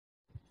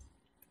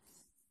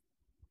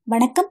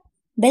வணக்கம்,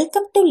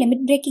 welcome to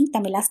limit braking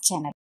Tamilas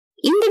channel.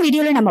 இந்த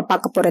வீடியோல நம்ம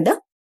பார்க்க போறது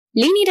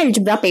லீனியர்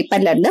அல்ஜிப்ரா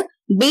பேப்பர்ல இருந்து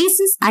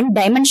பேசிஸ் அண்ட்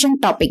டைமென்ஷன்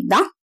டாபிக்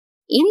தான்.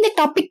 இந்த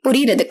டாபிக்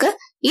புரியறதுக்கு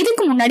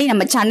இதுக்கு முன்னாடி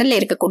நம்ம சேனல்ல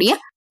இருக்கக்கூடிய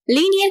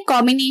லீனியர்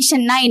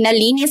காம்பினேஷன்னா என்ன,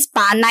 லீனியர்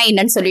ஸ்பான்னா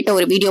என்னன்னு சொல்லிட்டு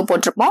ஒரு வீடியோ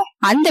போட்டிருப்போம்.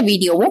 அந்த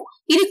வீடியோவும்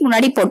இதுக்கு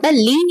முன்னாடி போட்ட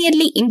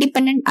லீனியர்லி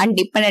இண்டிபெண்டன்ட் அண்ட்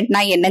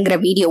டிபெண்டன்ட்னா என்னங்கிற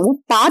வீடியோவும்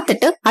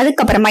பார்த்துட்டு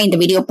அதுக்கப்புறமா இந்த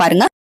வீடியோ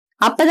பாருங்க.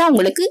 அப்பதான்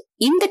உங்களுக்கு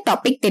இந்த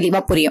டாபிக்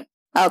தெளிவா புரியும்.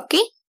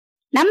 ஓகே,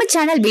 நம்ம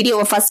சேனல்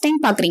வீடியோவை ஃபர்ஸ்ட் டைம்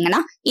பாக்குறீங்கன்னா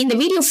இந்த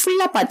வீடியோ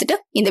ஃபுல்லா பார்த்துட்டு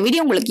இந்த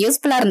வீடியோ உங்களுக்கு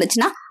யூஸ்ஃபுல்லா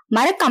இருந்துச்சுன்னா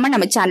மறக்காம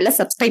நம்ம சேனலை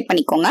சப்ஸ்கிரைப்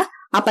பண்ணிக்கோங்க.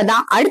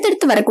 அப்பதான்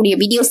அடுத்தடுத்து வரக்கூடிய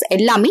வீடியோஸ்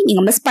எல்லாமே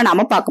நீங்க மிஸ்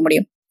பண்ணாம பார்க்க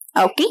முடியும்.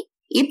 ஓகே,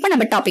 இப்போ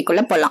நம்ம டாபிக்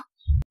உள்ள போலாம்.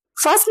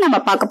 ஃபர்ஸ்ட் நம்ம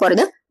பார்க்க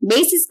போறது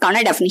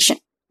பேசிஸ்க்கான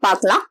டெஃபினிஷன்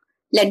பார்க்கலாம்.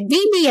 Let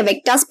V be a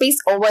vector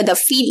space over the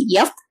field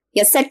F.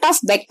 A set of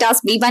vectors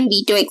v1,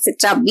 v2,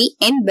 etc.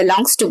 Vn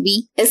belongs to V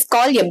is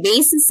called a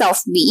basis of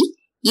V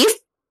if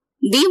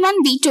v1,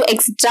 v2,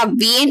 etc.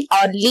 Vn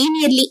are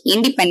linearly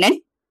independent.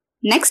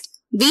 Next,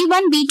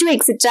 v1, v2,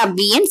 etc.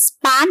 Vn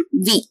span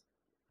V.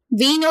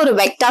 V னு ஒரு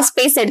vector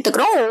space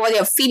எடுத்துக்கிறோம் over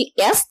a field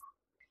F.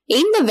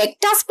 இந்த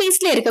vector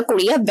ஸ்பேஸ்ல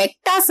இருக்கக்கூடிய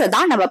vectors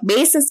தான் நம்ம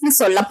பேசிஸ்னு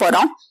சொல்ல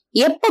போறோம்.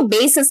 எப்ப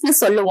பேசிஸ்னு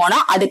சொல்லுவோம்னா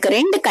அதுக்கு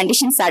ரெண்டு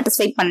கண்டிஷன்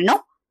சாட்டிஸ்ஃபை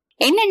பண்ணணும்.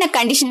 என்னென்ன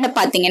கண்டிஷன்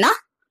பாத்தீங்கன்னா,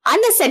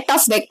 அந்த செட்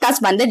ஆஃப்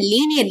வெக்டார்ஸ் வந்து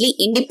லீனியர்லி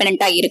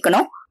இண்டிபெண்டன்டா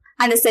இருக்கணும்.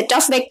 அந்த set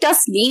of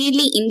vectors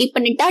linearly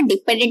இண்டிபெண்டன்டா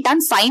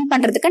டிபெண்டன்டான்னு find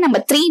பண்றதுக்கு நம்ம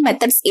 3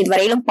 மெத்தட்ஸ்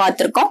இதுவரையிலும்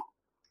பார்த்திருக்கோம்.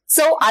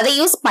 சோ அதை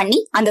யூஸ் பண்ணி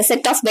அந்த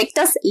செட் ஆஃப்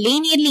வெக்டார்ஸ்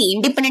லீனியர்லி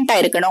இண்டிபெண்டன்டா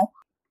இருக்கணும்.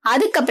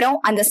 அதுக்கப்புறம்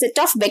அந்த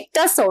செட் ஆஃப்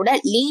வெக்டார்ஸோட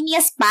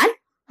லீனியர் ஸ்பான்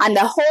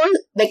அந்த ஹோல்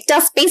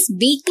வெக்டார் ஸ்பேஸ்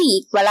Vக்கு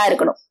ஈக்குவலா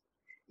இருக்கணும்.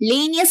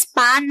 லீனியர்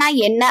ஸ்பான்னா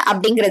என்ன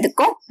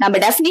அப்படிங்கிறதுக்கும் நம்ம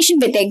டெஃபினிஷன்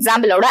வித்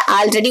எக்ஸாம்பிளோட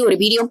ஆல்ரெடி ஒரு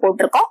வீடியோ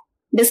போட்டிருக்கோம்.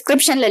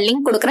 டிஸ்கிரிப்ஷன்ல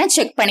லிங்க் கொடுக்குறேன்,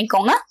 செக்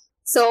பண்ணிக்கோங்க.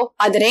 சோ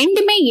அது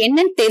ரெண்டுமே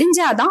என்னன்னு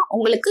தெரிஞ்சாதான்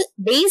உங்களுக்கு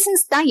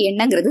பேசிஸ் தான்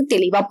என்னங்கிறது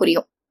தெளிவா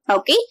புரியும்.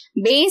 ஓகே,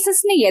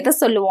 பேசிஸ்னு எதை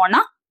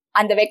சொல்லுவோம்னா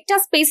அந்த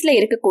வெக்டார் ஸ்பேஸ்ல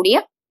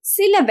இருக்கக்கூடிய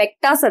சில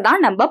வெக்டார்ஸ்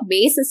தான் நம்ம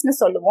பேசிஸ்னு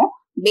சொல்லுவோம்.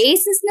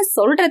 பேசிஸ்னு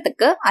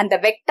சொல்றதுக்கு அந்த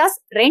வெக்டார்ஸ்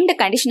ரெண்டு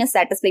கண்டிஷனை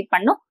சாட்டிஸ்ஃபை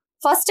பண்ணும்.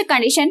 ஃபர்ஸ்ட்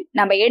கண்டிஷன்,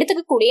 நம்ம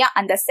எடுத்துக்கக்கூடிய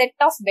அந்த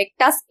செட் ஆஃப்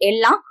வெக்டார்ஸ்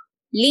எல்லாம்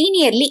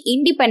லீனியர்லி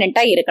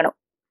இண்டிபெண்டன்டா இருக்கணும்.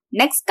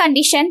 நெக்ஸ்ட்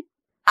கண்டிஷன்,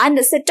 அந்த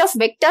செட் ஆஃப்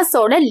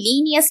வெக்டார்ஸோட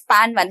லீனியர்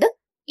ஸ்பான் வந்து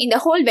இந்த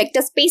ஹோல்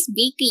வெக்டர் ஸ்பேஸ்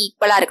Vக்கு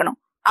ஈக்குவலா இருக்கணும்.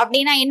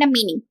 அப்படின்னா என்ன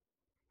மீனிங்?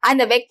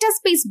 அந்த வெக்டர்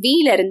ஸ்பேஸ்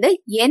Vல இருந்து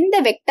எந்த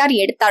வெக்டார்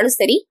எடுத்தாலும்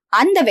சரி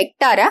அந்த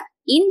வெக்டாரை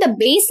இந்த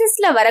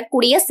பேசிஸ்ல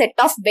வரக்கூடிய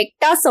செட் ஆஃப்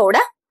வெக்டார்ஸோட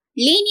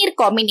லீனியர்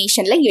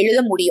காம்பினேஷன்ல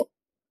எழுத முடியும்.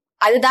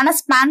 அதுதான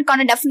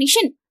ஸ்பான்கான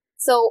டெஃபினிஷன்.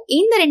 சோ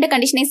இந்த ரெண்டு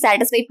கண்டிஷனை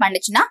சாட்டிஸ்ஃபை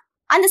பண்ணுச்சுன்னா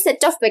அந்த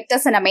செட் ஆஃப்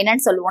வெக்டர்ஸ் நம்ம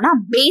என்னன்னு சொல்லுவோம்னா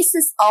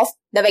basis of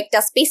the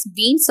vector space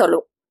Vன்னு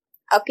சொல்லுவோம்.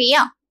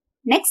 ஓகேயா,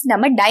 நெக்ஸ்ட்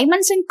நம்ம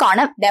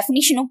டைமென்ஷனுக்கான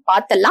டெஃபினிஷனும்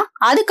பார்த்தலாம்.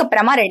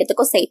 அதுக்கப்புறமா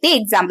ரெண்டுத்துக்கும் சேர்த்து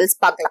எக்ஸாம்பிள்ஸ்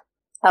பார்க்கலாம்.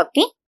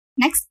 ஓகே,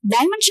 நெக்ஸ்ட்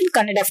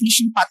டைமென்ஷனுக்கான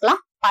டெஃபினிஷன் பார்க்கலாம்.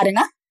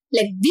 பாருங்க,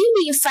 let V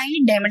be a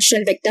finite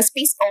dimensional vector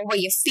space over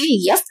a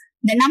field F.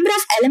 The number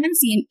of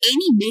elements in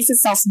any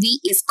basis of V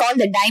is called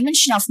the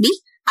dimension of V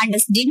and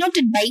is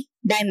denoted by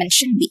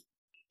dimension V.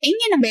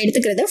 இங்க நம்ம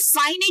எடுத்துக்கிறது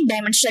finite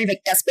dimensional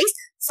vector space.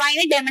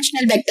 finite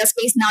dimensional vector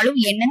spaceனாலும்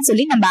என்னன்னு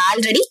சொல்லி நம்ம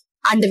already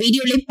அந்த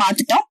வீடியோலயே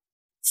பார்த்துட்டோம்.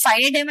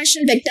 finite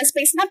dimensional vector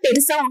spaceனா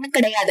பெருசா ஒண்ணும்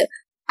கிடையாது.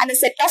 அந்த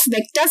செட் ஆஃப்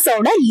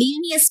வெக்டார்ஸோட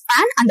லீனியர்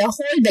ஸ்பான் அந்த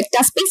ஹோல்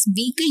வெக்டார் ஸ்பேஸ்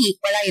Vக்கு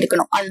ஈக்குவலா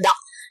இருக்கணும். அதுதான்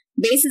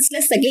பேசிஸ்ல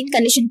செகண்ட்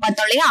கண்டிஷன்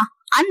பார்த்தோம் இல்லையா,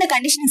 அந்த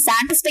கண்டிஷனை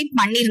சாட்டிஸ்ஃபை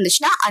பண்ணி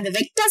இருந்துச்சுன்னா அந்த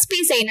வெக்டார்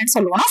ஸ்பேஸ் என்னன்னு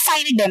சொல்லுவோம்னா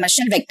finite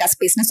dimensional vector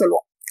spaceன்னு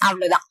சொல்லுவோம்.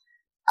 அவ்வளவுதான்.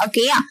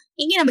 ஓகேயா,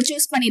 இங்க நம்ம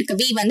சூஸ் பண்ணிருக்க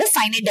V வந்து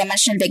finite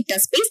dimensional vector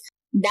space.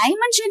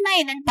 டைமென்ஷன்னா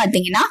என்னன்னு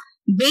பாத்தீங்கன்னா,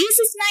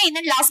 பேசிஸ்னா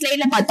என்னன்னு லாஸ்ட்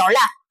லைன்ல பார்த்தோம்ல,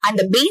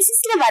 அந்த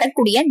பேசிஸ்ல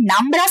வரக்கூடிய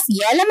நம்பர் ஆஃப்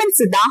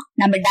எலிமெண்ட்ஸ் தான்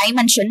நம்ம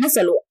டைமென்ஷன்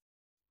சொல்லுவோம்.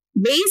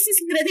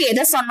 பேசிஸ்ங்கிறது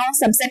எதை சொன்னோம்?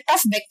 சம் செட்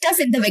ஆஃப்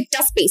வெக்டர்ஸ் இந்த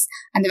வெக்டார் ஸ்பேஸ்.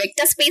 அந்த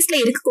வெக்டார் ஸ்பேஸ்ல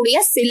இருக்கக்கூடிய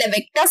சில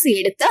வெக்டார்ஸ்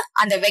எடுத்து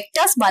அந்த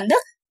வெக்டார்ஸ் வந்து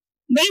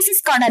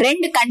பேசிஸ்க்கான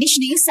ரெண்டு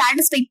கண்டிஷனையும்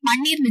சாட்டிஸ்ஃபை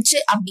பண்ணிருந்துச்சு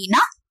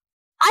அப்படின்னா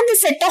அந்த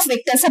செட் ஆஃப்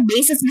வெக்டர்ஸ்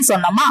பேசிஸ்னு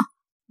சொன்னோமா.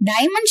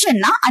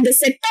 டைமென்ஷன்னா அந்த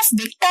செட் ஆஃப்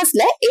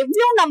வெக்டார்ஸ்ல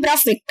எவ்வளவு நம்பர்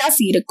ஆஃப்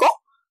வெக்டார்ஸ் இருக்கோ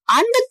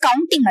அந்த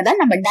கவுண்டிங் தான்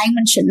நம்ம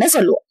டைமென்ஷன்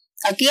சொல்லுவோம்.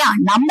 ஓகேயா,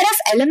 நம்பர்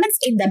ஆஃப்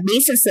எலிமெண்ட்ஸ் இந்த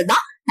பேசிஸ்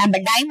தான் நம்ம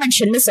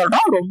டைமென்ஷன்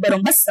சொல்றோம். ரொம்ப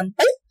ரொம்ப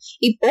சிம்பிள்.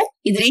 இப்போ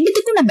இது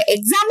ரெண்டுத்துக்கும் நம்ம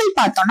எக்ஸாம்பிள்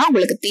பார்த்தோம்னா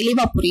உங்களுக்கு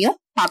தெளிவா புரியும்.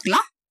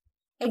 பார்க்கலாம்,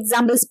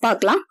 எக்ஸாம்பிள்ஸ்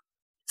பார்க்கலாம்.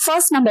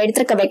 ஃபர்ஸ்ட் நம்ம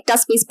எடுத்திருக்க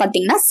வெக்டார் ஸ்பேஸ்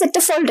பாத்தீங்கன்னா set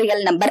of all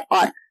real number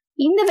R.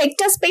 இந்த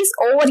வெக்டார் ஸ்பேஸ்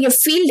ஓவர் எ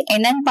ஃபீல்ட்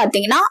என்னன்னு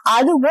பாத்தீங்கன்னா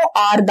அதுவும்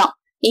R தான்.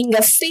 இங்க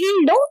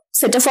ஃபீல்டும்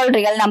set of all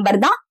real number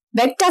தான்,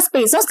 vector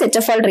ஸ்பேஸும் set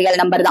of all real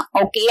number தான்.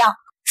 ஓகேயா,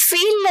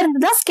 ஃபீல்ட்ல இருந்து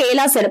தான்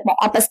ஸ்கேலார்ஸ் எடுப்போம்.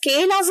 அப்ப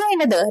ஸ்கேலார்ஸும்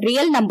என்னது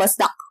ரியல் நம்பர்ஸ்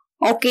தான்.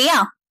 ஓகேயா,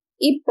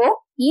 இப்போ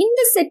இந்த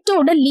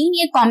செட்டோட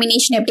லீனியர்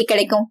காம்பினேஷன் எப்படி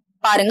கிடைக்கும்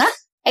பாருங்க.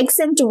 x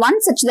into 1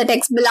 such that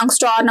x belongs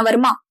to R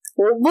வருமா?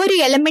 ஒவ்வொரு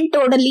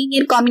எலிமெண்டோட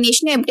லீனியர்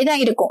காம்பினேஷன்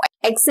எப்படிதான் இருக்கும்?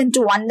 x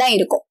into 1 தான்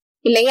இருக்கும்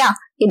இல்லையா?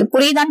 இது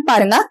புரியுதான்னு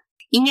பாருங்க.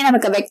 இங்க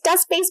நமக்கு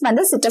வெக்டார் ஸ்பேஸ்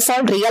வந்து set of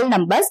all real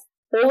numbers.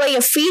 Over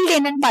a field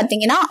என்னன்னு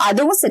பாத்தீங்கன்னா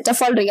அதுவும் set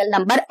of all real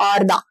number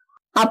R தான்.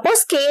 அப்போ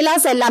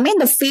ஸ்கேலார்ஸ் எல்லாமே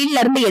இந்த ஃபீல்ட்ல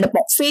இருந்து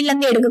எடுப்போம். ஃபீல்ட்ல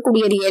இருந்து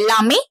எடுக்கக்கூடியது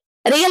எல்லாமே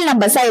ரியல்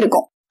நம்பர்ஸா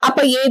இருக்கும்.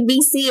 அப்போ A B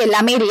C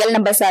எல்லாமே ரியல்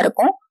நம்பர்ஸா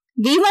இருக்கும்.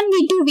 v1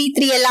 v2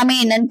 v3 எல்லாமே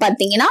என்னன்னு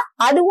பாத்தீங்கன்னா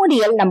அதுவும்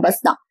ரியல்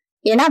நம்பர்ஸ் தான்.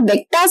 ஏன்னா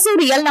வெக்டார்ஸும்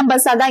ரியல்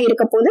நம்பர்ஸா தான்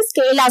இருக்க போகுது,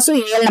 ஸ்கேலார்ஸும்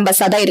ரியல்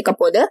நம்பர்ஸா தான் இருக்க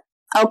போகுது.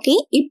 ஓகே,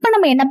 இப்ப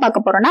நம்ம என்ன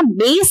பார்க்க போறோம்னா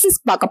பேசிஸ்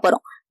பார்க்க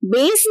போறோம்.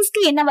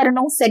 பேசிஸ்க்கு என்ன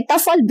வரணும்? செட்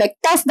ஆஃப் ஆல்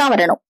வெக்டார்ஸ் தான்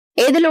வரணும்.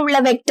 எதுல உள்ள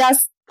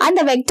வெக்டார்ஸ்? அந்த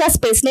வெக்டார்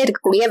ஸ்பேஸ்ல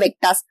இருக்கக்கூடிய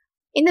வெக்டார்ஸ்.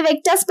 இந்த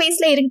வெக்டார்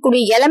ஸ்பேஸ்ல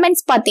இருக்கக்கூடிய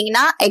எலிமெண்ட்ஸ்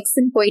பாத்தீங்கன்னா எக்ஸ்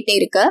போயிட்டே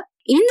இருக்கு.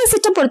 இந்த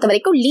செட்டை பொறுத்த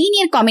வரைக்கும்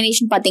லீனியர்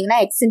காம்பினேஷன் பாத்தீங்கன்னா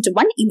எக்ஸ் இன்டு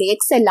 1. இந்த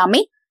எக்ஸ்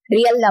எல்லாமே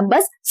ரியல்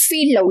நம்பர்ஸ்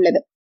ஃபீல்ட்ல உள்ளது.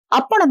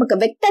 அப்போ நமக்கு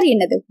வெக்டர்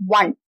என்னது?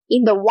 1.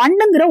 இந்த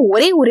 1ங்கிற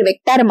ஒரே ஒரு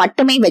வெக்டாரை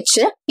மட்டுமே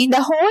வச்சு இந்த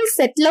ஹோல்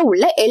செட்ல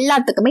உள்ள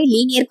எல்லாத்துக்குமே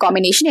லீனியர்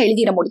காம்பினேஷன்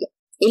எழுதிட முடியும்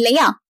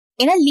இல்லையா?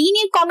 ஏன்னா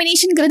லீனியர்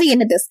காம்பினேஷன்ங்கிறது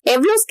என்னது?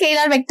 எவ்வளவு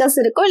ஸ்கேலார் வெக்டர்ஸ்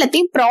இருக்கோ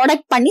எல்லாத்தையும்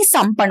ப்ராடக்ட் பண்ணி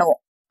சம் பண்ணுவோம்.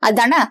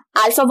 அதானே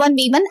alpha 1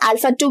 v1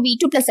 alpha 2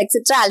 v2 plus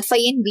etcetera alpha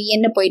n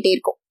vn போயிட்டே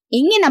இருக்கும்.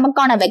 இங்க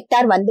நமக்கான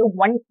வெக்டார் வந்து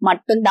 1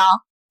 மட்டும்தான்.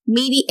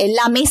 மீதி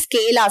எல்லாமே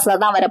ஸ்கேலார்ஸ்ல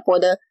தான்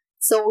வரப்போகுது.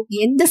 சோ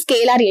எந்த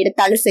ஸ்கேலார்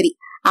எடுத்தாலும் சரி,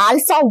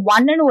 ஆல்பா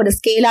 1ன்னு ஒரு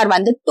ஸ்கேலார்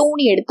வந்து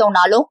 2ன்னு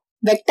எடுத்தோம்னாலும்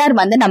வெக்டார்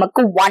வந்து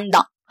நமக்கு 1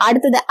 தான்.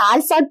 அடுத்தது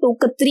ஆல்பா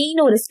 2க்கு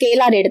 3ன்னு ஒரு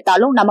ஸ்கேலார்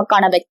எடுத்தாலும்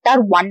நமக்கான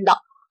வெக்டார் 1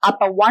 தான்.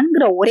 அப்ப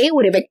 1ங்கிற ஒரே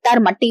ஒரு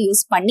வெக்டார் மட்டும்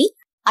யூஸ் பண்ணி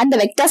அந்த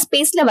வெக்டார்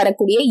ஸ்பேஸ்ல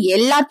வரக்கூடிய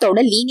எல்லாத்தோட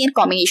லீனியர்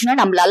காம்பினேஷனை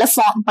நம்மளால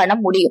ஃபார்ம் பண்ண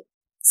முடியும்.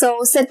 So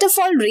set of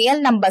all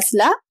real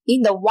நம்பர்ஸ்ல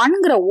இந்த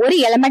 1ங்கிற ஒரு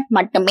எலிமெண்ட்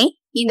மட்டுமே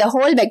இந்த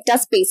ஹோல்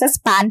வெக்டார் ஸ்பேஸ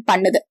ஸ்பேன்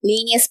பண்ணுது,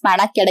 லீனியர்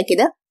ஸ்பேனா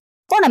கிடைக்குது.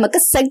 இப்போ நமக்கு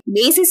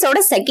பேசிஸோட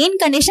செகண்ட்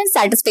கண்டிஷன்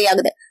சாட்டிஸ்ஃபை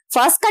ஆகுது.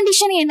 ஃபர்ஸ்ட்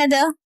கண்டிஷன்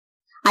என்னது?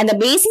 அந்த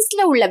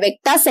பேசிஸ்ல உள்ள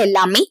வெக்டார்ஸ்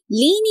எல்லாமே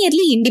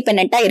லீனியர்லி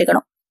இண்டிபெண்டன்டா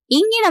இருக்கணும்.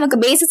 இங்க நமக்கு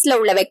பேசிஸ்ல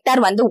உள்ள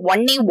வெக்டார் வந்து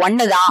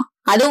 1 தான்.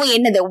 அதுவும்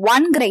என்னது?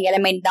 1ங்கிற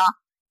எலிமெண்ட் தான்.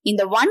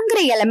 இந்த 1ங்கிற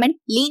எலிமெண்ட்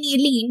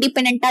லீனியர்லி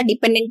இண்டிபெண்டன்டா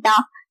டிபெண்டன்டா?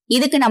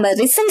 இதுக்கு நம்ம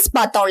ரிசல்ட்ஸ்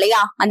பார்த்தோம் இல்லையா?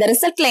 அந்த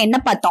ரிசல்ட்ல என்ன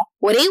பார்த்தோம்?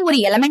 ஒரே ஒரு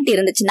எலிமெண்ட்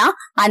இருந்துச்சுன்னா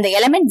அந்த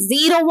எலிமெண்ட்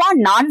ஜீரோவா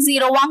நான்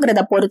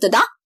ஜீரோவாங்கிறத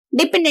பொறுத்துதான்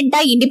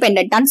டிபெண்டன்டா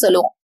இண்டிபெண்டன்டான்னு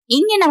சொல்லுவோம்.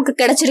 இங்க நமக்கு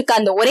கிடைச்சிருக்க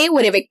அந்த ஒரே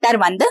ஒரு வெக்டார்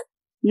வந்து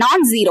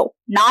நான் ஜீரோ.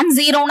 நான்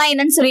ஜீரோனா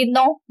என்னன்னு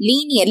சொல்லியிருந்தோம்?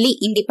 Linearly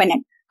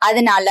independent.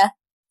 அதனால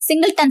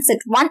singleton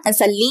set 1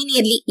 is a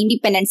linearly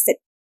independent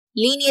set.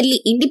 Linearly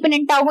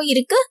இண்டிபெண்டன்டாவும்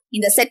இருக்கு.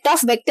 இந்த செட்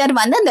ஆஃப் வெக்டர்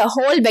வந்து அந்த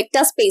ஹோல்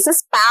வெக்டர் ஸ்பேஸ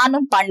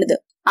ஸ்பேனும் பண்ணுது.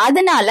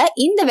 அதனால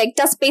இந்த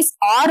வெக்டர் ஸ்பேஸ்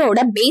ஆரோட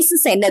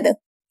பேசிஸ் என்னது?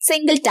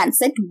 Singleton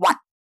set 1.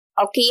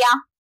 ஓகேயா?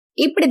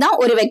 இப்படிதான்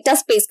ஒரு வெக்டர்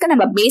ஸ்பேஸ்க்கு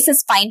நம்ம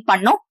பேசிஸ் ஃபைண்ட்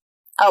பண்ணோம்.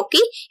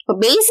 ஓகே, இப்ப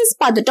பேசிஸ்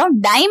பார்த்துட்டோம்.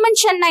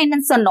 டைமென்ஷன்னா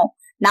என்னன்னு சொன்னோம்?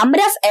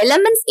 நம்பர் ஆஃப்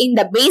எலிமெண்ட்ஸ்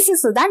இந்த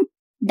பேசிஸ் தான்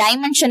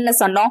டைமென்ஷன்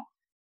சொன்னோம்.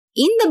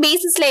 இந்த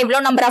பேசிஸ்ல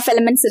எவ்வளவு நம்பர் ஆஃப்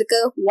எலிமெண்ட்ஸ்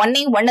இருக்கு?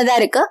 1 தான்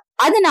இருக்கு.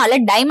 அதனால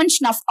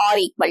dimension of R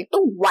equal to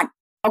 1.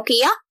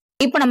 ஓகேயா?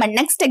 இப்போ நம்ம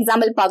நெக்ஸ்ட்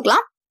எக்ஸாம்பிள்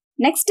பார்க்கலாம்.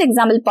 நெக்ஸ்ட்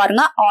எக்ஸாம்பிள்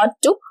பாருங்க,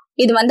 R2.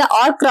 இது வந்து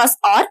R cross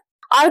R.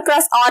 R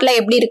cross Rல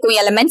எப்படி இருக்கும்?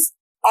 எலிமெண்ட்ஸ்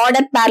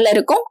ஆர்டர் பேர்ல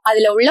இருக்கும்.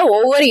 அதுல உள்ள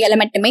ஒவ்வொரு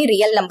எலிமெண்ட்டுமே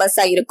ரியல்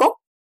நம்பர்ஸா இருக்கும்.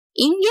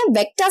 இங்க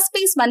வெக்டர்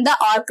ஸ்பேஸ் வந்து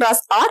R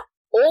கிராஸ் R.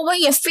 ஓவர்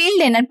எ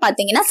ஃபீல்ட் என்னன்னு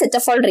பாத்தீங்கன்னா set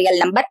of all real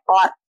number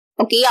R.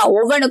 ஓகேயா?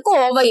 ஒவ்வொன்றுக்கும்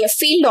ஓவர் எ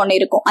ஃபீல்ட் ஒன்னு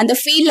இருக்கும். அந்த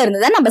ஃபீல்ட்ல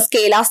இருந்து தான் நம்ம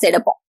ஸ்கேலார்ஸ்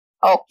எடுப்போம்.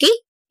 ஓகே,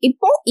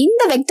 இப்போ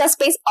இந்த vector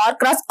space R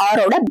cross R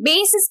ஓட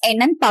பேசிஸ்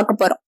என்னன்னு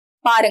பார்க்க போறோம்.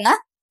 பாருங்க,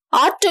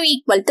 R2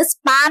 equal to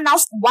span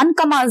of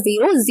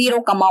 1,0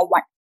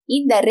 0,1.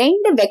 இந்த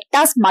ரெண்டு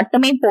வெக்டார்ஸ்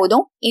மட்டுமே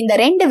போதும். இந்த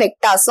ரெண்டு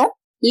வெக்டார்ஸும்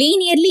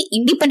லீனியர்லி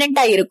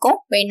இண்டிபெண்டன்டா இருக்கும்.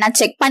 வேணா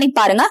செக் பண்ணி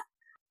பாருங்க.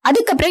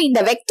 அதுக்கப்புறம் இந்த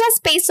வெக்டார்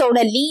ஸ்பேஸோட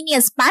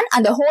லீனியர் ஸ்பேன்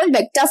அந்த ஹோல்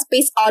வெக்டார்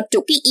ஸ்பேஸ்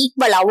R2க்கு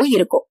ஈக்குவலாவும்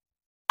இருக்கும்.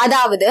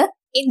 அதாவது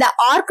இந்த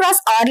R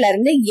கிராஸ் Rல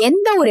இருந்து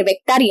எந்த ஒரு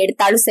வெக்டார்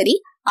எடுத்தாலும் சரி,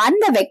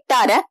 அந்த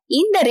வெக்டார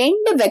இந்த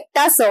ரெண்டு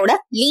வெக்டார்ஸோட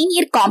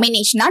லீனியர்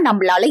காம்பினேஷனா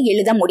நம்மளால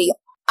எழுத முடியும்.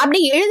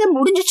 அப்படி எழுத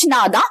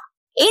முடிஞ்சுச்சுனாதான்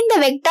இந்த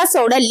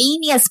வெக்டார்ஸோட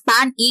லீனியர்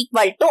ஸ்பேன்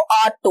ஈக்குவல் டு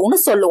R2ன்னு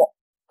சொல்லுவோம்.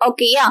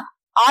 ஓகேயா?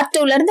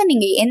 R2ல இருந்து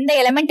நீங்க எந்த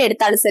எலிமெண்ட்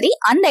எடுத்தாலும் சரி,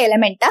 அந்த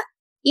எலிமெண்ட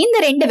இந்த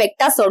ரெண்டு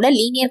வெக்டார்ஸோட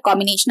லீனியர்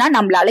காம்பினேஷனா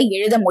நம்மளால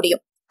எழுத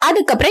முடியும்.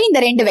 அதுக்கப்புறம் இந்த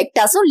ரெண்டு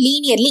வெக்டார்ஸும்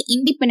லீனியர்லி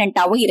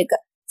இண்டிபெண்டன்டாவும் இருக்கு.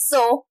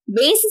 சோ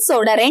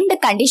பேசிஸோட ரெண்டு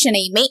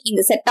கண்டிஷனையுமே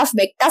இந்த செட் ஆஃப்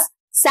வெக்டார்ஸ்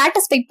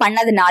சாட்டிஸ்ஃபை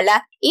பண்ணதுனால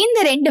இந்த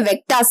ரெண்டு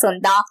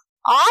வெக்டார்ஸும் தான்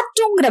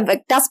R2ங்கிற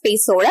வெக்டார்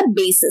ஸ்பேஸோட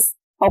பேசிஸ்.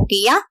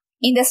 ஓகேயா?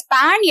 இந்த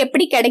ஸ்பேன்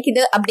எப்படி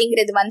கிடைக்குது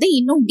அப்படிங்கிறது வந்து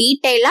இன்னும்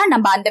டீடைலா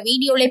நம்ம அந்த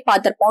வீடியோல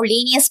பார்த்திருப்போம்.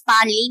 லீனியர்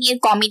ஸ்பேன், லீனியர்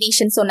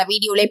காம்பினேஷன் சொன்ன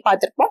வீடியோல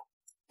பார்த்திருப்போம்.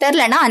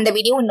 தெரியலனா அந்த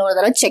வீடியோ இன்னொரு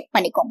தடவை செக்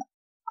பண்ணிக்கோங்க.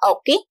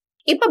 ஓகே,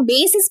 இப்ப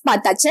பேசிஸ்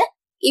பார்த்தாச்சு.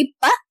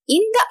 இப்ப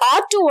இந்த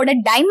R2ஓட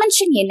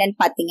டைமென்ஷன் என்னன்னு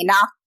பாத்தீங்கன்னா,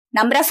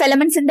 நம்பர் ஆஃப்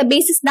எலிமெண்ட்ஸ் இந்த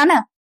பேசிஸ் தானே.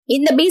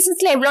 இந்த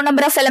பேசிஸ்ல எவ்வளவு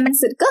நம்பர் ஆஃப்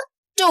எலிமெண்ட்ஸ் இருக்கு?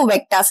 2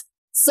 vectors.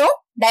 So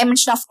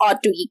dimension of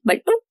R2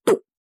 equal to 2.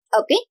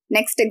 Okay,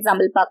 next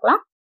example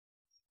பார்க்கலாம்.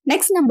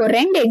 நெக்ஸ்ட் நம்ம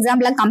ரெண்டு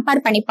எக்ஸாம்பிள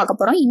கம்பேர் பண்ணி பார்க்க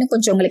போறோம், இன்னும்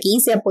கொஞ்சம் உங்களுக்கு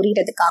ஈஸியா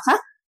புரியறதுக்காக.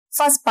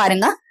 ஃபர்ஸ்ட்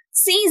பாருங்க,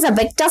 C is a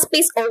vector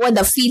space over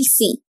the field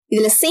C.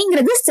 இதுல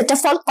Cங்கிறது set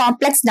of all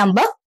complex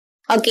number.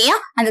 ஓகேயா?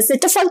 அந்த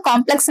set of all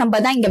complex number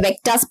தான் இங்க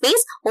vector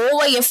space.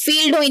 over a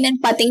field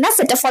என்னன்னு பாத்தீங்கன்னா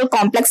set of all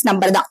complex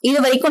number தான். இது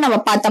வரைக்கும் நம்ம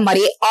பார்த்த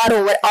மாதிரியே R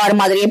over R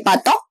மாதிரியே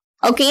பார்த்தோம்.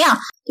 ஓகேயா?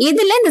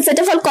 இதுல இந்த set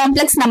of all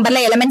complex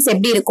numberல elements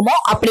எப்படி இருக்குமோ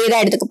அப்படியே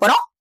தான் எடுத்துக்க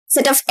போறோம்.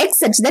 set of x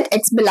such that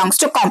x belongs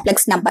to complex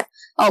number.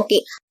 Okay,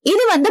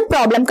 இது வந்து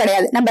ப்ராப்ளம்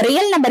கிடையாது. நம்ம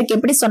ரியல் நம்பருக்கு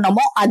எப்படி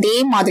சொன்னோமோ அதே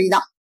மாதிரி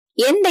தான்.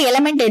 எந்த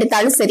எலிமெண்ட்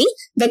எடுத்தாலும் சரி,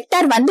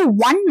 வெக்டார் வந்து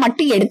 1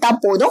 மட்டும் எடுத்தா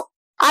போதும்.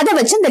 அதை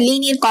வச்சு இந்த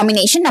லீனியர்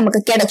காம்பினேஷன்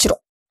நமக்கு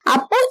கிடைச்சிரும்.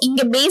 அப்போ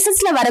இங்க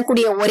பேசிஸ்ல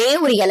வரக்கூடிய ஒரே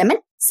ஒரு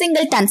எலிமெண்ட்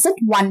சிங்கிள் டான்செட்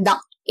 1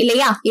 தான்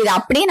இல்லையா? இது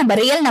அப்படியே நம்ம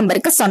ரியல்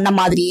நம்பருக்கு சொன்ன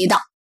மாதிரியே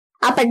தான்.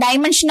 அப்ப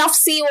dimension of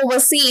C over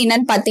C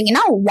என்னன்னு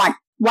பாத்தீங்கன்னா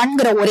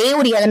 1ங்கிற ஒரே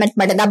ஒரு எலிமெண்ட்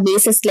மட்டும் தான்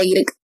பேசிஸ்ல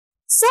இருக்கு.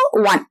 சோ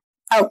 1.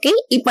 ஓகே,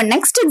 இப்போ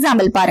நெக்ஸ்ட்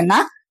எக்ஸாம்பிள் பாருங்க.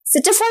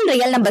 Set of all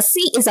real number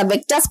C is a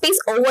vector space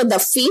over the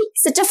field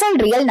set of all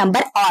real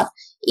number R.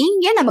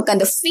 இங்க நமக்கு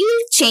அந்த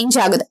field change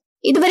ஆகுது.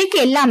 இது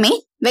வரைக்கும் எல்லாமே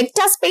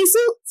வெக்டர்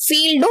ஸ்பேஸும்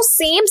ஃபீல்டும்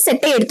சேம்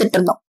செட்டை எடுத்துட்டு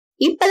இருந்தோம்.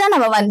 இப்பதான்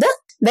நம்ம வந்து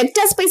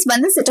வெக்டர் ஸ்பேஸ்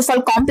வந்து set of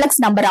all complex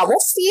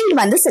நம்பராவும் field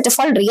வந்து செட் ஆஃப்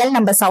ஆல் ரியல்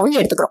நம்பர்ஸாவும்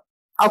எடுத்துக்கிறோம்.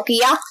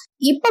 ஓகேயா?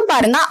 இப்ப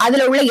பாருங்க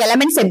அதுல உள்ள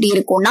எலிமெண்ட்ஸ் எப்படி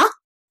இருக்கும்னா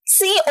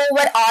C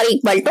over R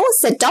equal to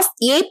set of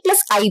A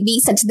plus IB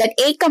such that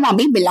A,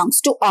 B belongs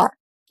to R.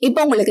 இப்போ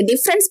உங்களுக்கு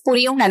டிஃபரன்ஸ்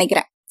புரியும்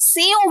நினைக்கிறேன்.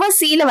 C over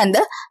C ல வந்து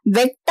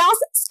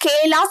வெக்டார்ஸ்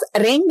ஸ்கேலார்ஸ்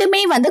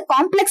ரெண்டுமே வந்து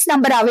காம்ப்ளெக்ஸ்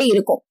நம்பராவே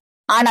இருக்கும்.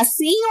 ஆனா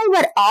C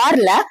over R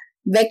ல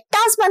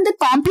வெக்டார்ஸ் வந்து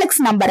காம்ப்ளெக்ஸ்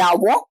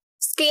நம்பராவும்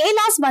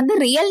ஸ்கேலார்ஸ் வந்து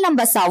ரியல்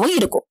நம்பர்ஸாவும்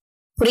இருக்கும்.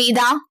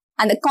 புரியுதா?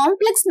 அந்த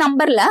காம்ப்ளெக்ஸ்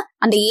நம்பர்ல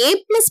அந்த A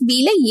plus B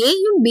ல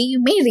ஏயும்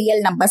பியுமே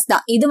ரியல் நம்பர்ஸ்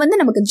தான். இது வந்து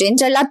நமக்கு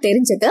ஜெனரலா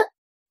தெரிஞ்சது.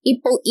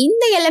 இப்போ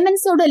இந்த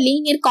எலிமெண்ட்ஸோட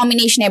லீனியர்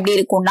காம்பினேஷன் எப்படி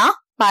இருக்கும்னா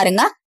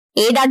பாருங்க,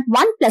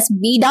 A.1 plus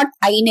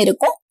B.I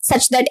இருக்கும்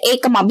such that A,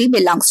 B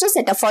belongs to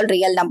set of all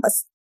real numbers.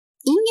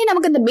 இங்க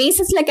நமக்கு இந்த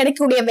பேசிஸ்ல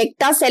கிடைக்கக்கூடிய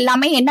வெக்டார்ஸ்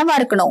எல்லாமே என்னவா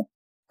இருக்கணும்?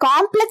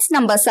 காம்ப்ளெக்ஸ்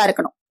நம்பர்ஸா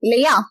இருக்கணும்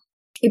இல்லையா?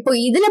 இப்போ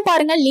இதுல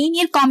பாருங்க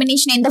லீனியர்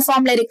காம்பினேஷன் எந்த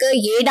ஃபார்ம்ல இருக்கு?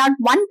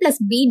 A.1 plus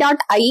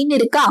B.I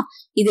இருக்கா?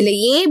 இதுல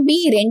A, B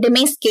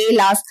ரெண்டுமே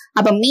ஸ்கேலார்ஸ்.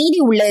 அப்ப மீதி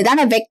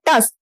உள்ளதுதான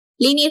வெக்டார்ஸ்.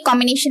 லீனியர்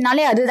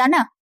காம்பினேஷனாலே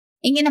அதுதானே.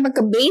 இங்க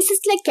நமக்கு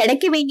பேசிஸ்ல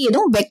கிடைக்க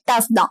வேண்டியதும்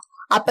வெக்டார்ஸ் தான்.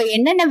 அப்ப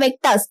என்னென்ன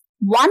வெக்டார்ஸ்?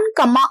 1,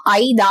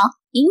 I தான்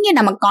இங்க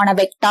நமக்கான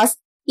வெக்டார்ஸ்.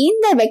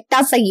 இந்த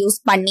வெக்டார்ஸை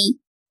யூஸ் பண்ணி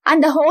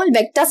அந்த ஹோல்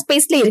வெக்டர்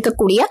ஸ்பேஸ்ல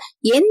இருக்கக்கூடிய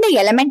எந்த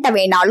எலிமெண்ட்டை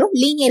வேணாலும்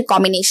லீனியர்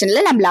காம்பினேஷன்ல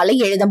நம்மளால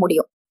எழுத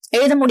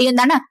முடியும்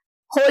தானே?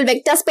 ஹோல்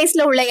வெக்டர்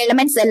ஸ்பேஸ்ல உள்ள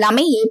எலிமெண்ட்ஸ்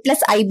எல்லாமே A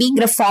plus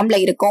IBங்கிற ஃபார்ம்ல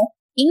இருக்கும்.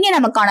 இங்க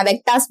நமக்கான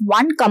வெக்டார்ஸ்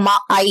 1,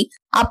 I.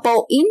 அப்போ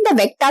இந்த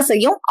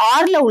வெக்டார்ஸையும்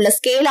Rல உள்ள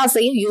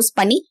ஸ்கேலார்ஸையும் யூஸ்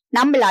பண்ணி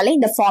நம்மளால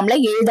இந்த ஃபார்ம்ல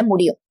எழுத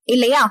முடியும்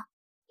இல்லையா?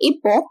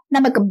 இப்போ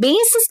நமக்கு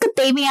பேசிஸ்க்கு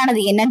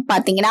தேவையானது என்னன்னு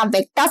பாத்தீங்கன்னா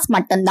வெக்டார்ஸ்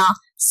மட்டும்தான்.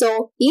 சோ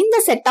இந்த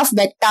செட் ஆஃப்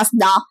வெக்டார்ஸ்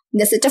தான்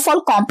இந்த செட் ஆஃப்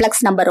ஆல்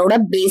காம்ப்ளெக்ஸ் நம்பரோட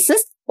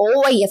basis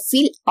over a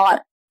field R.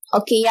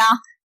 ஓகேயா?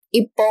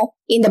 இப்போ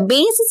இந்த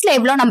பேசிஸ்ல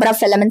எவ்வளவு நம்பர்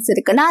ஆஃப் எலிமெண்ட்ஸ்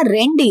இருக்குன்னா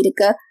 2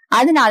 இருக்கு.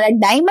 அதனால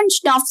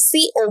dimension of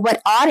C over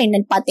R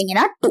என்னன்னு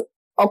பாத்தீங்கன்னா 2.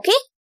 ஓகே,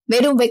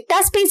 வெறும்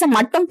வெக்டார் ஸ்பேஸ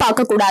மட்டும்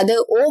பார்க்க கூடாது.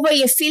 over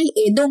a field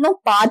எதுவும்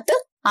பார்த்து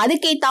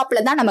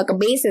அதுக்கேத்தாப்புல தான் நமக்கு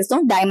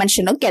பேசிஸும்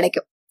டைமென்ஷனும்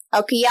கிடைக்கும்.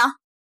 ஓகேயா?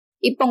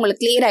 இப்போ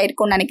உங்களுக்கு கிளியர்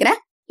ஆயிருக்கும்னு நினைக்கிறேன்.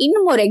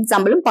 இன்னும் ஒரு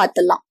எக்ஸாம்பிளும்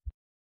பார்த்துடலாம்.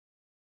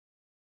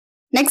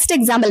 நெக்ஸ்ட்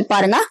எக்ஸாம்பிள்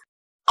பாருங்க.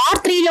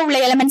 R3 ல உள்ள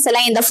எலிமெண்ட்ஸ்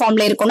எல்லாம் எந்த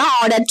ஃபார்ம்ல இருக்கும்னா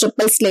ஆர்டர்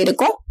ட்ரிபிள்ஸ்ல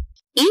இருக்கும்.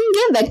 இங்க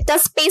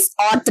vector space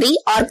R3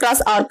 R cross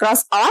R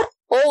cross R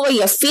over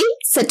a field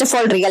set of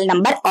all real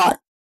number R.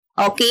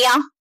 ஓகேயா?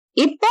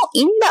 இப்போ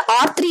இந்த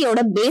R3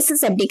 ஓட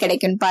பேசிஸ் எப்படி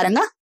கிடைக்கும்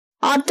பாருங்க.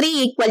 R3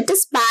 equal to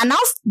span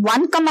of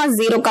 1,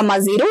 0,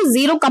 0,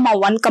 0,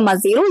 1,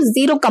 0,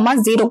 0,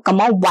 0,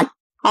 1.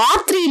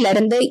 R3 ல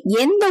இருந்து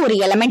எந்த ஒரு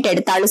எலிமெண்ட்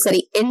எடுத்தாலும் சரி,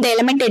 எந்த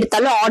எலிமெண்ட்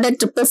எடுத்தாலும் ஆர்டர்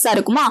ட்ரிபிள்ஸா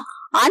இருக்குமா?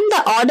 அந்த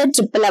ஆர்டர்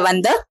ட்ரிபிள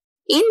வந்து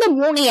இந்த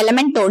 3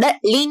 எலிமெண்டோட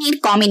லீனியர்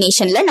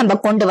காம்பினேஷன்ல நம்ம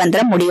கொண்டு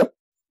வந்துட முடியும்.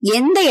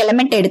 எந்த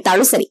எலிமெண்ட்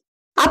எடுத்தாலும் சரி.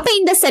 அப்ப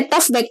இந்த செட்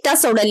ஆஃப்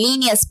வெக்டார்ஸோட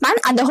லீனியர் ஸ்பான்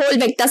அந்த ஹோல்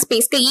வெக்டார்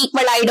ஸ்பேஸ்க்கு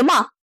ஈக்குவல் ஆயிடுமா?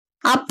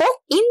 அப்போ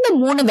இந்த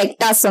 3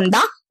 வெக்டார்ஸும்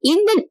தான்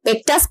இந்த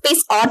வெக்டார்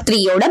ஸ்பேஸ் R3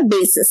 யோட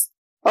பேசிஸ்.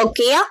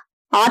 ஓகேயா?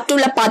 R2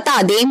 ல பார்த்தா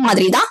அதே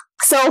மாதிரி தான்.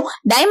 சோ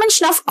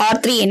டைமென்ஷன் ஆஃப்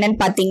R3 என்னன்னு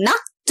பாத்தீங்கன்னா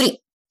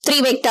 3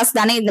 வெக்டார்ஸ்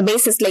தானே இந்த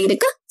பேசிஸ்ல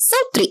இருக்கு. சோ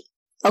 3.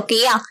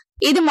 ஓகேயா?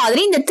 இது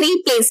மாதிரி இந்த 3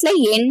 பிளேஸ்ல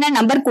என்ன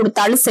நம்பர்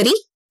கொடுத்தாலும் சரி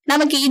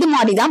நமக்கு இது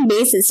மாதிரி தான்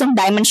பேசிஸும்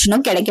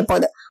டைமென்ஷனும் கிடைக்க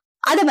போகுது.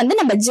 அதை வந்து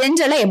நம்ம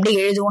ஜெனரலா எப்படி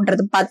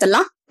எழுதுவோன்றது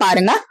பார்த்தலாம்.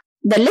 பாருங்க,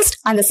 the list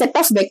and the set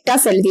of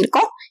vectors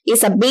எழுதியிருக்கோம்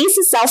is a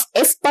basis of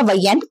f power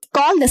n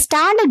called the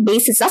standard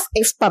basis of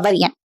f power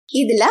n.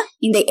 இதுல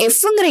இந்த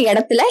fங்கிற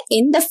இடத்துல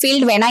எந்த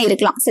ஃபீல்ட் வேணா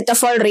இருக்கலாம். Set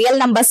of all real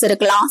numbers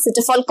இருக்கலாம், set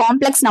of all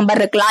complex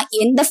number இருக்கலாம்,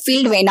 எந்த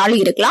ஃபீல்ட்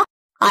வேணாலும் இருக்கலாம்.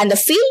 அந்த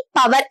ஃபீல்ட்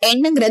பவர்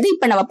என்னங்கிறது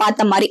இப்ப நம்ம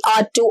பார்த்த மாதிரி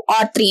R2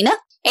 R3ன்னு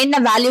என்ன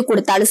வேல்யூ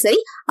கொடுத்தாலும் சரி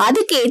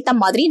அதுக்கு ஏத்த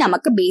மாதிரி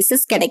நமக்கு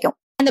பேசிஸ் கிடைக்கும்.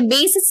 அந்த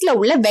பேசிஸ்ல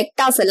உள்ள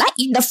வெக்டார்ஸ் எல்லாம்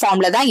இந்த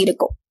ஃபார்ம்ல தான்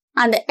இருக்கும்.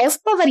 அந்த f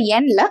பவர்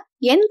nல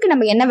nக்கு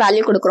நம்ம என்ன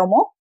வேல்யூ கொடுக்கறோமோ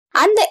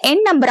அந்த n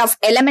நம்பர் ஆஃப்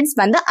எலிமெண்ட்ஸ்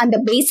வந்து அந்த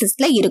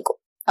பேசிஸ்ல இருக்கும்.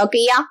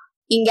 ஓகேயா?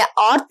 இங்க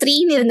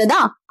R3ன்னு இருந்ததா,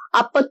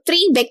 அப்போ 3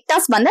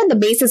 வெக்டார்ஸ் வந்து அந்த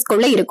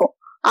பேசிஸ்க்குள்ள இருக்கும்.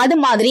 அது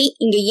மாதிரி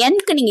இங்க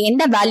nக்கு நீங்க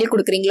என்ன வேல்யூ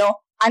கொடுக்கறீங்களோ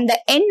அந்த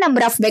n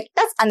நம்பர் ஆஃப்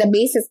வெக்டார்ஸ் அந்த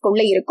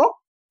பேசிஸ்க்குள்ள இருக்கும்.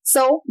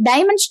 So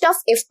dimension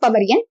of f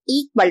power n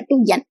equal to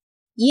n.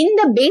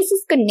 இந்த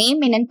பேசிஸ்க்கு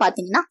நேம் என்னன்னு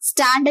பாத்தீங்கன்னா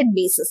ஸ்டாண்டர்ட்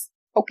பேசிஸ்.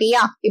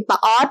 ஓகேயா? இப்ப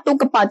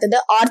R2க்கு பார்த்தது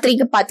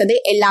R3க்கு பார்த்தது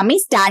எல்லாமே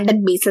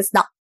ஸ்டாண்டர்ட் பேசிஸ்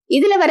தான்.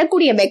 இதுல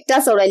வரக்கூடிய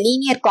வெக்டர்ஸோட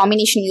லீனியர்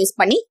காம்பினேஷன் யூஸ்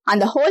பண்ணி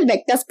அந்த ஹோல்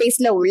வெக்டர்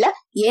ஸ்பேஸ்ல உள்ள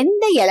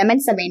எந்த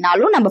எலிமெண்ட்ஸ்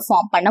வேணாலும் நம்ம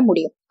ஃபார்ம் பண்ண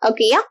முடியும்.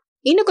 ஓகேயா?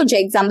 இன்னும்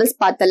கொஞ்சம் எக்ஸாம்பிள்ஸ்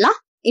பார்த்தலாம்,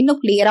 இன்னும்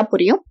கிளியரா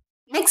புரியும்.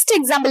 நெக்ஸ்ட்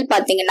எக்ஸாம்பிள்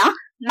பாத்தீங்கன்னா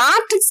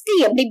மேட்ரிக்ஸ்க்கு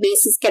எப்படி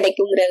பேசிஸ்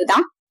கிடைக்குங்கிறது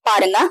தான்.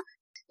 பாருங்க,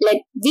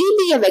 let V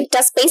be a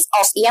vector space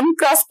of M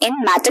cross N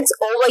matrix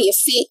over a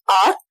field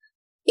R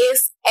if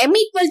M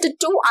equal to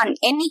 2 and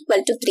N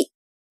equal to 3.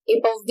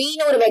 இப்போ V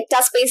னு ஒரு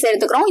வெக்டார் ஸ்பேஸ்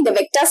எடுத்துக்கிறோம். இந்த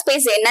வெக்டார்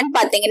ஸ்பேஸ் என்னன்னு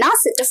பாத்தீங்கன்னா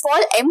set of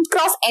all M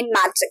cross N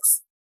matrix.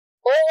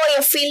 over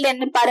a field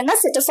என்ன பாருங்க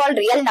set of all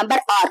real number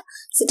R.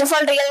 set of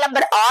all real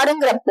number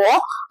Rங்கிறப்போ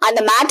அந்த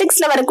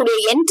மேட்ரிக்ஸ்ல வரக்கூடிய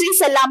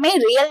என்ட்ரிஸ் எல்லாமே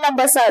ரியல்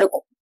நம்பர்ஸா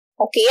இருக்கும்.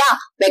 ஓகேயா?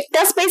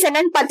 வெக்டார் ஸ்பேஸ்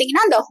என்னன்னு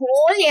பாத்தீங்கன்னா the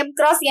whole M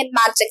cross N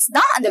matrix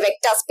தான் அந்த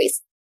வெக்டார் ஸ்பேஸ்.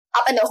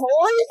 அப்ப இந்த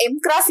whole M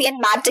cross N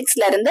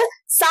matrixல இருந்து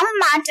some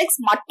matrix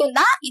மட்டும்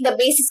தான் இந்த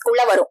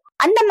பேசிஸ்க்குள்ள வரும்.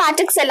 அந்த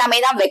மேட்ரிக்ஸ் எல்லாமே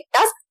தான்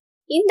வெக்டார்ஸ்.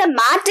 இந்த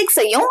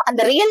மேட்ரிக்ஸையும்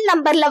அந்த ரியல்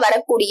நம்பர்ல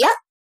வரக்கூடிய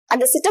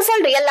அந்த set of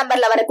all ரியல்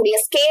நம்பர்ல வரக்கூடிய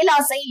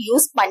ஸ்கேலார்ஸை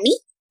யூஸ் பண்ணி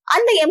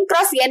அந்த M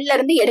cross N ல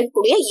இருந்து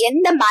எடுக்கக்கூடிய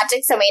எந்த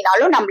மேட்ரிக்ஸை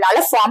வேணாலும் நம்மளால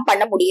ஃபார்ம்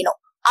பண்ண முடியணும்.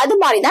 அது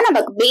மாதிரிதான்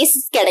நமக்கு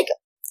பேசிஸ் கிடைக்கும்.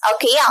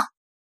 ஓகேயா?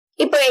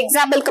 இப்போ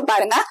எக்ஸாம்பிளுக்கு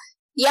பாருங்க,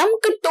 M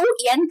க்கு 2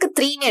 N க்கு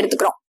 3ன்னு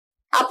எடுத்துக்கிறோம்.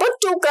 அப்போ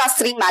 2 cross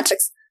 3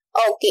 மேட்ரிக்ஸ்.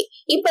 ஓகே,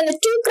 இப்போ இந்த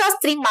 2 cross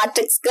 3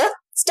 மேட்ரிக்ஸ்க்கு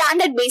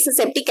ஸ்டாண்டர்ட்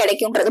பேசிஸ் எப்படி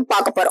கிடைக்கும்ன்றது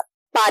பார்க்க போறோம்.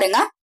 பாருங்க,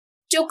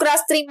 2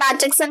 cross 3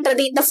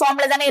 மேட்ரிக்ஸ்ன்றது இந்த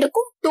ஃபார்ம்ல தானே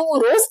இருக்கும். 2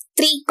 rows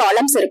 3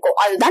 columns இருக்கும்.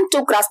 அதுதான்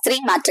 2 cross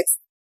 3 மேட்ரிக்ஸ்.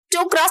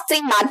 2 cross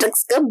 3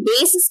 மேட்ரிக்ஸ்க்கு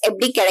பேசிஸ்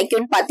எப்படி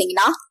கிடைக்கும்னு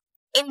பாத்தீங்கன்னா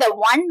இந்த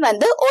 1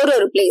 வந்து ஒரு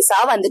பிளேஸா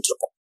வந்துட்டு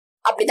இருக்கும்.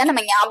 அப்படிதான்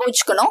நம்ம ஞாபகம்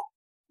வச்சுக்கணும்.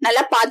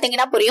 நல்லா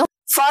பாத்தீங்கன்னா புரியும்.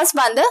 ஃபர்ஸ்ட்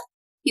வந்து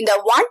இந்த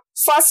 1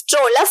 ஃபர்ஸ்ட்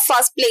ரோல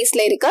ஃபர்ஸ்ட்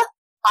பிளேஸ்ல இருக்கு.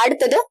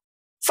 அடுத்தது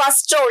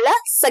ஃபர்ஸ்ட் ரோல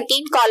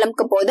செகண்ட்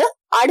காலம்க்கு போகுது.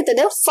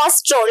 அடுத்தது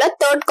ஃபர்ஸ்ட் ரோல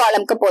தேர்ட்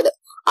காலம்க்கு போகுது.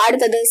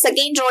 அடுத்தது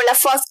செகண்ட் ரோல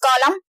ஃபர்ஸ்ட்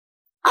காலம்,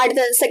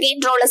 அடுத்தது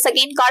செகண்ட் ரோல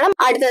செகண்ட் காலம்,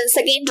 அடுத்தது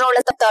செகண்ட் ரோல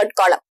தேர்ட்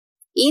காலம்.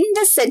 இந்த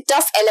செட்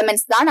ஆஃப்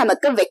எலிமெண்ட்ஸ் தான்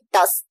நமக்கு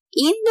வெக்டார்ஸ்.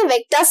 இந்த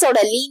வெக்டார்ஸோட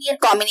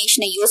லீனியர்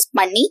காம்பினேஷனை யூஸ்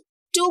பண்ணி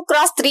 2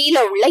 cross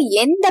 3ல உள்ள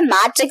எந்த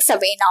மேட்ரிக்ஸ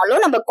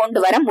வேணாலும் நம்ம கொண்டு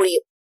வர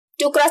முடியும்.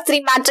 2 cross 3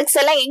 மேட்ரிக்ஸ்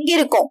எல்லாம் எங்க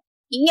இருக்கும்?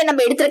 இங்க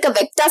நம்ம எடுத்திருக்க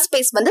வெக்டார்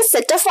ஸ்பேஸ் வந்து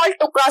set of all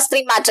 2 cross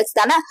 3 matrix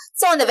தானே.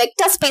 சோ அந்த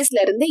வெக்டார்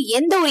ஸ்பேஸ்ல இருந்து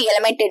எந்த ஒரு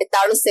எலிமெண்ட்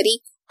எடுத்தாலும் சரி,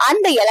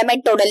 அந்த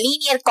எலிமெண்டோட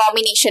லீனியர்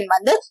காம்பினேஷன்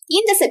வந்து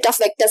இந்த செட்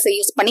ஆஃப் வெக்டர்ஸ்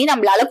யூஸ் பண்ணி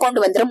நம்மளால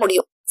கொண்டு வந்துட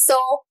முடியும். சோ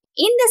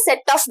இந்த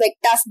செட் ஆஃப்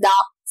வெக்டார்ஸ்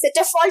தான் set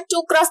of all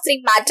 2 cross 3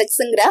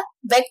 மேட்ரிக்ஸ்ங்கிற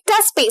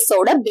vector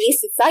ஸ்பேஸோட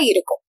பேசிஸா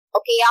இருக்கும்.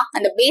 ஓகேயா?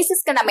 அந்த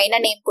பேசிஸ்க்கு நம்ம என்ன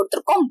நேம்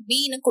கொடுத்திருக்கோம்?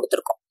 V ன்னு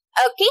கொடுத்திருக்கோம்.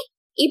 ஓகே,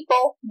 இப்போ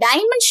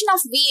டைமென்ஷன்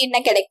ஆஃப் V என்ன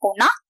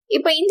கிடைக்கும்னா,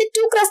 இப்போ இந்த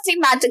 2 cross 3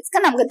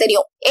 மேட்ரிக்ஸ்க்கு நமக்கு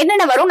தெரியும்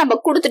என்னென்ன வரும். நம்ம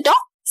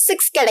கொடுத்துட்டோம்,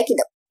 6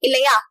 கிடைக்குது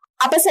இல்லையா?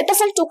 அப்ப set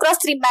of all 2 cross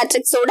 3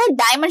 மேட்ரிக்ஸோட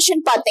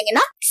dimension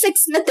பாத்தீங்கன்னா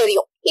 6ன்னு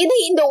தெரியும். இது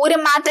இந்த ஒரு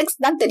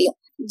மேட்ரிக்ஸ் தான் தெரியும்.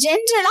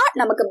 ஜென்ரலா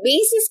நமக்கு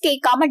பேசிஸ்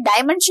கேட்காம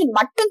டைமென்ஷன்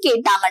மட்டும்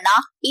கேட்டாங்கன்னா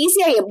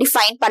ஈஸியா எப்படி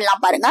ஃபைண்ட்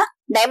பண்ணலாம் பாருங்க.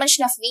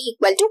 Dimension of V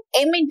equal to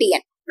M into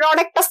N.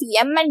 Product of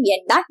M and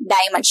N தான்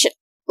டைமென்ஷன்.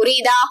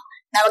 புரியுதா?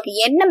 நமக்கு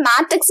என்ன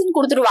மேட்ரிக்ஸ்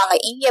கொடுத்துருவாங்க.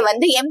 இங்க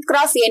வந்து M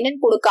cross N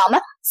கொடுக்காம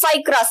 5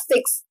 cross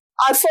 6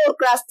 or 4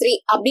 cross 3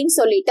 அப்படின்னு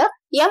சொல்லிட்டு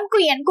M க்கு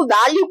N க்கு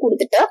வேல்யூ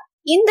கொடுத்துட்டு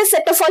இந்த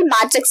செட் ஆஃப் ஆல்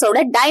மேட்ரிக்ஸோட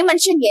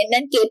டைமென்ஷன்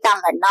என்னன்னு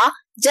கேட்டாங்கன்னா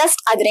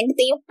ஜஸ்ட் அது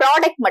ரெண்டுத்தையும்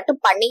ப்ராடக்ட்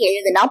மட்டும் பண்ணி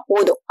எழுதுனா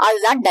போதும்.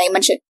 அதுதான்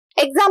டைமென்ஷன்.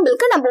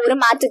 எக்ஸாம்பிளுக்கு நம்ம ஒரு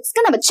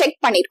மேட்ரிக்ஸ்க்கு நம்ம செக்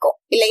பண்ணிருக்கோம்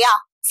இல்லையா?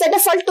 செட்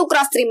ஆஃப் ஆல் 2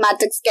 cross 3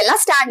 மேட்ரிக்ஸ்க்கு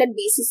எல்லாம் ஸ்டாண்டர்ட்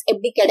பேசிஸ்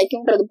எப்படி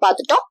கிடைக்கும்ன்றது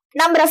பார்த்துட்டோம்.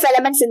 நம்பர் ஆஃப்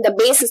எலிமெண்ட்ஸ் இந்த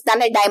பேசிஸ்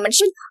தானே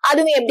டைமென்ஷன்.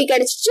 அதுவும் எப்படி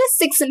கிடைச்சிச்சு?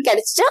 6ன்னு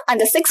கிடைச்சிச்சு.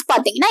 அந்த 6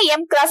 பாத்தீங்கன்னா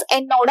M cross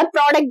N ஓட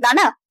ப்ராடக்ட்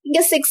தானே. இங்க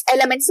 6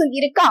 எலிமெண்ட்ஸும்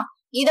இருக்கா.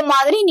 இது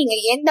மாதிரி நீங்க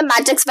எந்த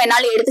மேட்ரிக்ஸ்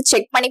வேணாலும் எடுத்து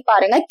செக் பண்ணி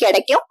பாருங்க,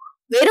 கிடைக்கும்.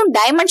 வெறும்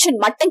டைமென்ஷன்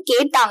மட்டும்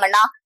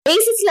கேட்டாங்கன்னா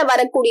பேசிஸ்ல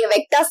வரக்கூடிய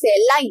வெக்டார்ஸ்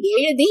எல்லாம்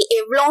எழுதி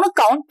எவ்வளவுன்னு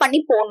கவுண்ட் பண்ணி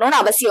போடணும்னு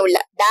அவசியம் இல்ல.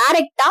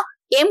 டைரக்டா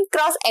M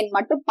cross N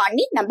மட்டும்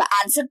பண்ணி நம்ம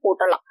ஆன்சர்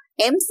போட்டுடலாம்.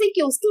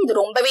 MCQஸ்க்கு இது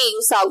ரொம்பவே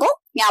யூஸ் ஆகும்,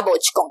 ஞாபகம்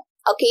வச்சுக்கோங்க.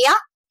 ஓகேயா?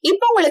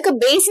 இப்போ உங்களுக்கு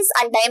பேசிஸ்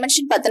அண்ட்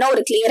டைமென்ஷன் பத்தின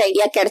ஒரு கிளியர்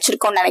ஐடியா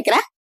கிடைச்சிருக்கும்னு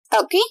நினைக்கிறேன்.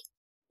 ஓகே,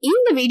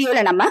 இந்த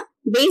வீடியோல நம்ம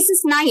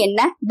பேசிஸ்னா என்ன,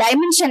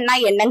 டைமென்ஷன்னா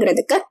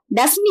என்னங்கிறதுக்கு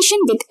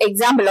டெஃபினிஷன் வித்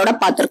எக்ஸாம்பிளோட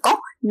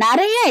பார்த்திருக்கோம்.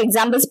 நிறைய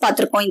எக்ஸாம்பிள்ஸ்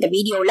பார்த்திருக்கோம் இந்த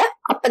வீடியோல.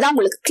 அப்பதான்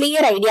உங்களுக்கு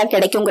கிளியர் ஐடியா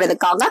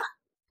கிடைக்குங்கிறதுக்காக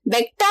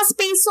வெக்டார்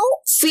ஸ்பேஸும்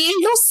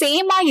ஃபீல்டும்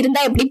சேமா இருந்தா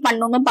எப்படி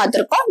பண்ணணும்னு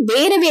பார்த்திருக்கோம்.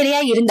 வேற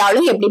வேறையா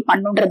இருந்தாலும் எப்படி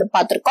பண்ணுன்றது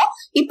பார்த்திருக்கோம்.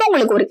 இப்போ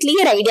உங்களுக்கு ஒரு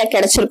கிளியர் ஐடியா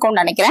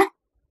கிடைச்சிருக்கும்னு நினைக்கிறேன்.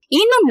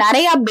 இன்னும்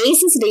நிறைய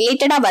பேசிஸ்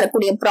ரிலேட்டடா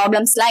வரக்கூடிய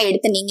ப்ராப்ளம்ஸ் எல்லாம்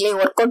எடுத்து நீங்களே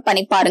ஒர்க் அவுட்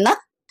பண்ணி பாருங்க.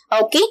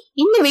 ஓகே,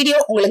 இந்த வீடியோ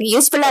உங்களுக்கு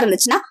யூஸ்ஃபுல்லா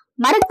இருந்துச்சுன்னா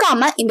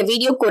மறக்காம இந்த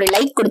வீடியோக்கு ஒரு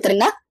லைக்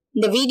கொடுத்துருங்க.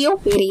 இந்த வீடியோ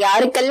வேற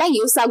யாருக்கெல்லாம்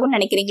யூஸ் ஆகும்னு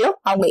நினைக்கிறீங்களோ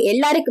அவங்க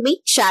எல்லாருக்குமே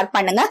ஷேர்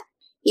பண்ணுங்க.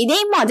 இதே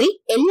மாதிரி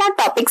எல்லா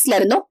டாபிக்ஸ்ல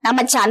இருந்தும்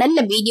நம்ம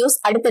சேனல்ல வீடியோஸ்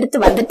அடுத்தடுத்து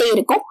வந்துட்டே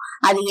இருக்கும்.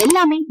 அது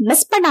எல்லாமே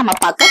மிஸ் பண்ணாம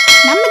பார்க்க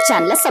நம்ம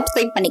சேனலை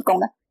சப்ஸ்கிரைப்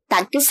பண்ணிக்கோங்க.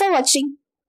 தேங்க்யூ ஃபார் வாட்சிங்.